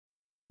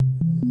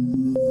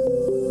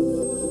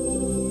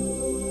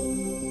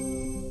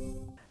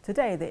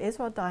Today, the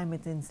Israel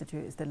Diamond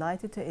Institute is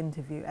delighted to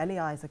interview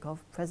Eli Izhakoff,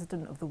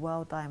 President of the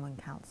World Diamond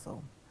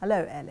Council.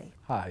 Hello, Eli.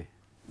 Hi.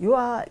 You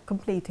are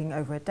completing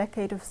over a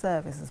decade of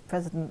service as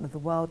President of the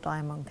World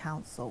Diamond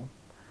Council.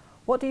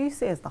 What do you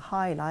see as the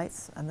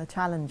highlights and the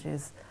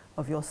challenges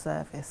of your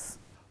service?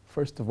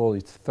 First of all,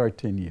 it's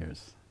 13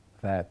 years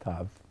that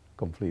I've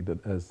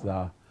completed as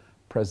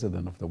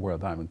President of the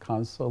World Diamond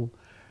Council.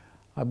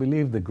 I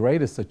believe the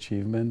greatest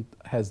achievement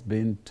has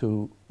been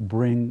to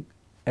bring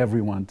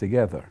everyone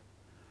together,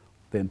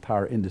 the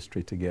entire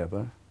industry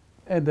together,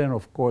 and then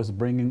of course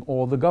bringing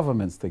all the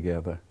governments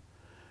together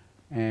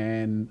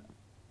and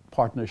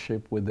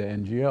partnership with the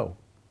NGO.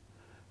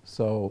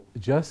 So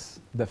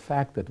just the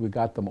fact that we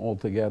got them all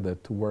together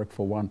to work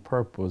for one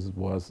purpose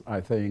was,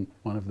 I think,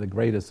 one of the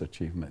greatest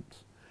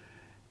achievements.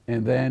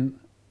 And then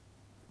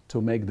to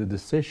make the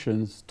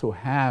decisions to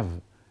have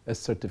a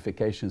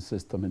certification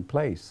system in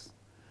place.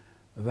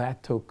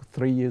 That took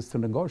 3 years to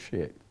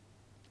negotiate.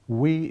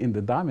 We in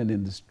the diamond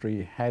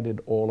industry had it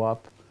all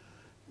up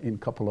in a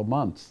couple of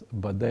months,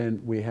 but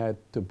then we had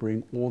to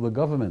bring all the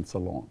governments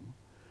along.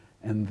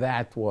 And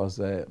that was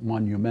a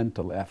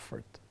monumental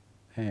effort,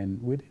 and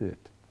we did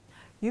it.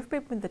 You've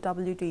been with the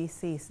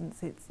WDC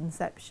since its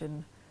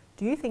inception.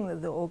 Do you think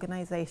that the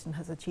organization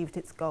has achieved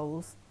its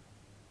goals?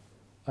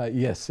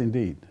 Yes,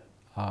 indeed.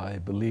 I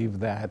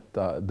believe that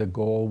the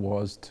goal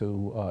was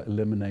to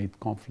eliminate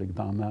conflict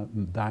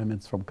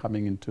diamonds from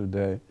coming into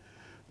the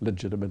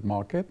legitimate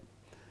market.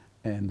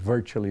 And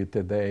virtually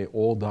today,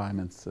 all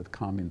diamonds that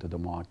come into the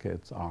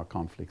markets are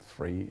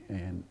conflict-free.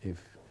 And if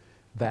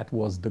that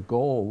was the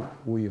goal,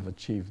 we've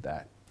achieved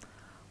that.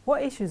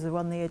 What issues are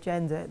on the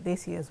agenda at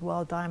this year's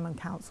World Diamond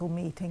Council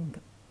meeting?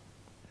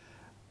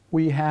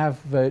 We have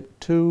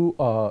two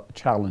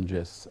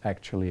challenges,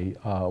 actually.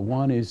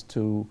 One is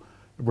to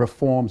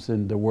reforms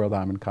in the World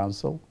Diamond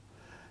Council,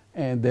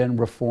 and then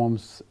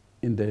reforms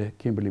in the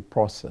Kimberley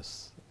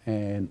process.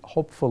 And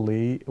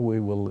hopefully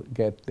we will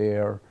get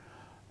there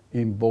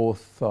in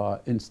both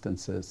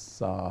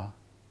instances,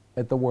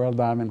 at the World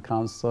Diamond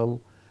Council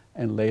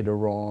and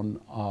later on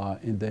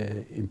in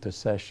the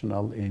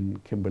intersessional in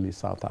Kimberley,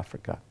 South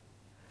Africa.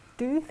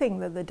 Do you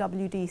think that the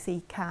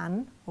WDC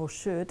can or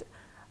should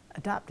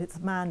adapt its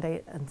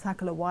mandate and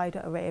tackle a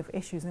wider array of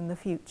issues in the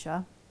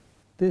future?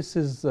 This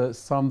is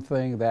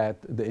something that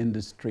the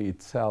industry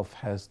itself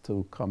has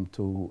to come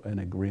to an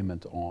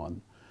agreement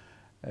on.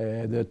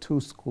 There are two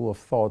schools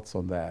of thoughts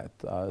on that.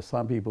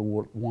 Some people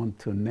would want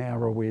to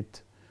narrow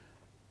it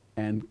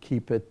and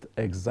keep it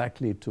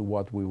exactly to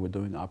what we were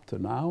doing up to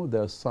now.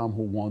 There are some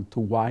who want to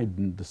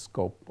widen the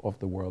scope of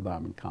the World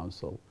Diamond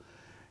Council.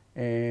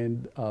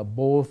 And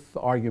both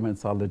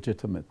arguments are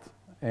legitimate.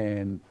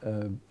 And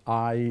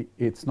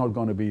it's not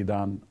going to be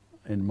done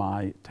in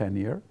my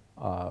tenure.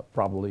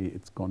 Probably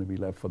it's going to be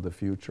left for the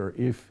future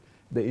if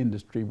the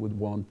industry would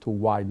want to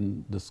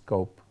widen the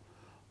scope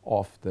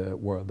of the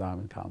World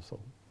Diamond Council.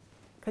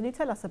 Can you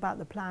tell us about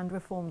the planned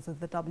reforms of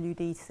the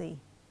WDC?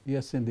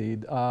 Yes,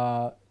 indeed.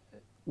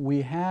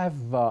 We have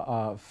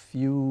a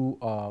few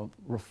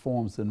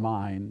reforms in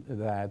mind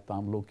that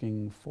I'm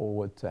looking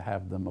forward to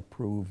have them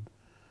approved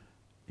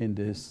in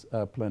this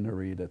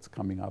plenary that's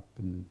coming up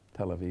in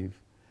Tel Aviv.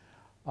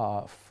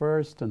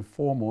 First and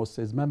foremost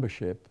is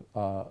membership.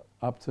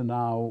 Up to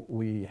now,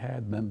 we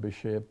had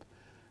membership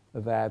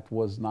that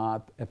was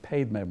not a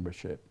paid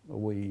membership.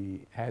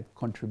 We had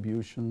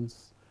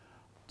contributions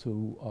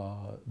to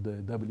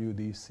the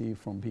WDC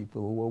from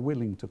people who were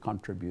willing to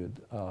contribute.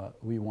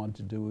 We want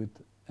to do it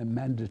a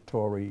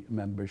mandatory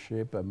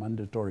membership, a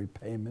mandatory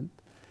payment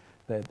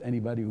that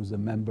anybody who's a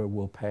member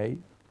will pay.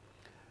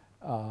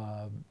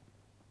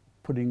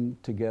 Putting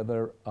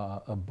together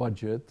a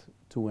budget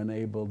to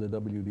enable the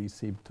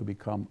WDC to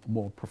become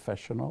more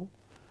professional,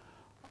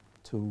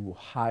 to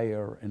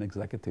hire an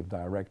executive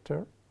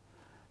director,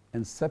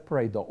 and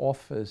separate the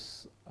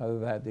office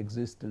that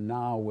exists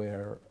now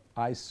where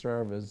I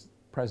serve as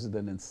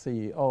president and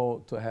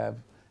CEO to have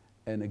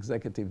an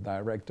executive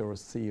director or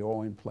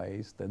CEO in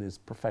place that is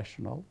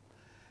professional,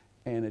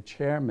 and a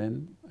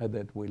chairman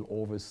that will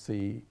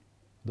oversee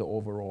the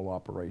overall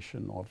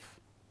operation of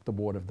the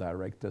board of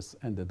directors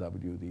and the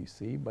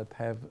WDC, but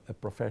have a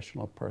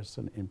professional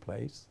person in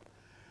place.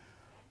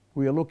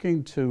 We are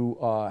looking to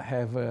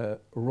have a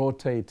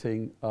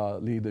rotating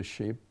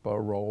leadership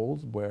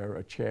roles where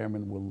a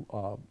chairman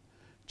will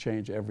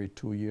change every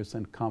 2 years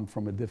and come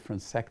from a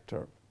different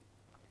sector,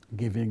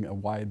 giving a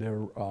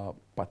wider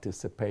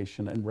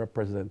participation and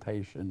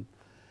representation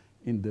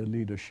in the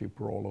leadership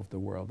role of the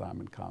World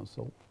Diamond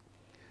Council.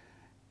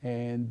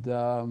 And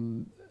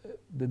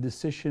the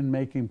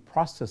decision-making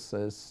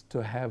processes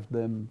to have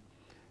them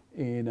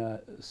in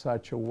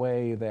such a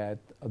way that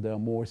they're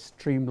more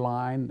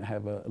streamlined,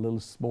 have a little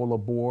smaller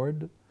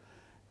board,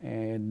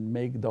 and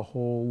make the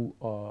whole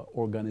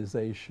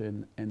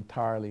organization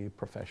entirely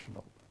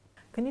professional.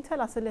 Can you tell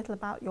us a little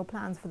about your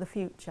plans for the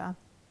future?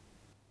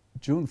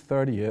 June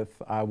 30th,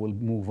 I will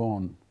move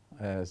on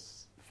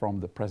from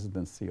the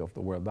presidency of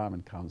the World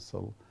Diamond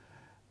Council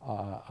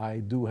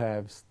I do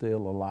have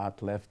still a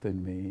lot left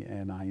in me,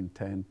 and I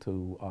intend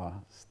to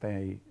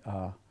stay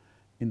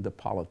in the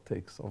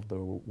politics of the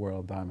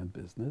world diamond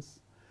business.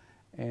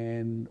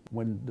 And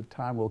when the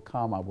time will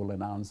come, I will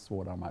announce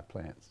what are my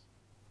plans.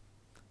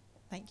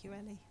 Thank you,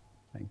 Eli.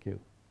 Thank you.